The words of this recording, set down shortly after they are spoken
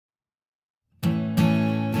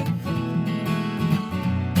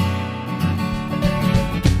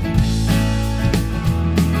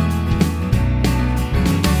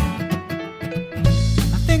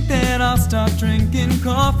I'll stop drinking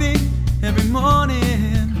coffee every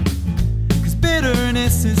morning, 'cause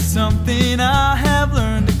bitterness is something I have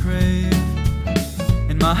learned to crave.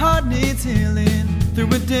 And my heart needs healing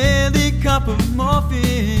through a daily cup of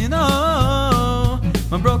morphine. Oh,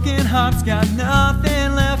 my broken heart's got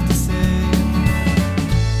nothing left to say.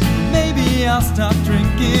 Maybe I'll stop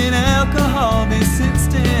drinking alcohol this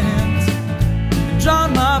instant and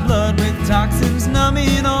drown my blood with toxins,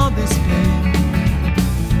 numbing all this pain.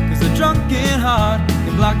 'Cause a drunken heart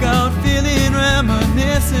can block out feeling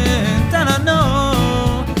reminiscent. And I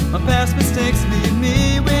know my past mistakes leave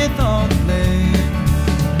me with all the blame.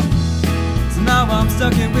 So now I'm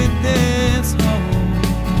stuck here with this hole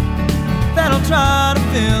that'll try to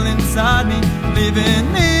fill inside me, leaving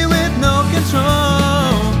me with no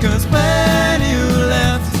control. 'Cause when you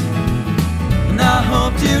left, and I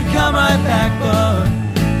hoped you'd come right back, but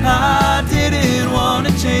I didn't want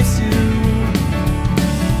to chase you.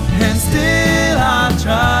 And still I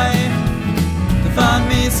try to find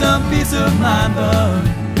me some peace of mind, but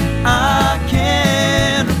I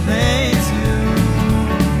can't replace you.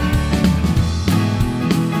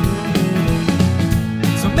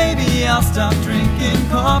 So maybe I'll stop drinking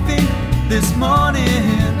coffee this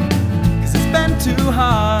morning, 'cause it's been too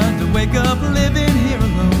hard to wake up living here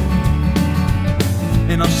alone.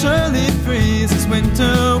 And I'll surely freeze this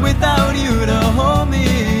winter without you to hold me,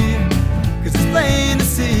 'cause it's plain to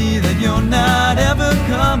see that you're not ever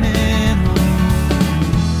coming home.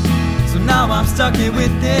 So now I'm stuck here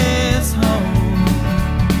with this hole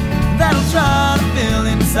that'll try to fill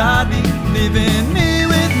inside me, leaving me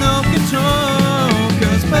with no control.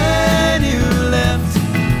 'Cause when you left,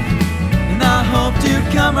 and I hoped you'd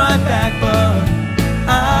come right back, but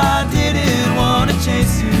I didn't want to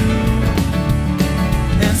chase you.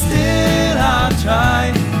 And still I try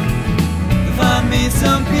to find me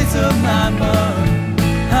some peace of mind, but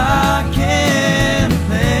I can't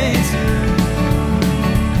replace you.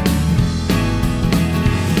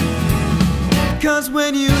 'Cause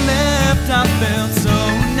when you left I felt so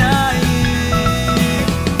naive,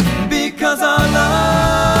 because our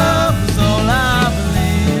love was all I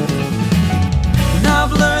believed. And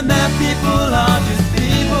I've learned that people are just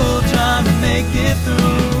people trying to make it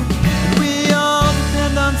through, and we all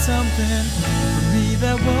depend on something. For me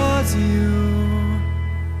that was you.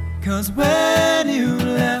 'Cause when you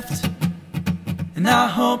left, and I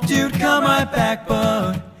hoped you'd come right back, but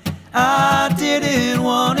I didn't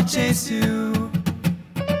want to chase you.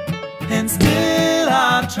 And still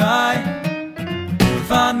I try to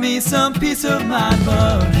find me some peace of mind,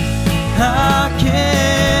 but I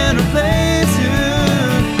can't replace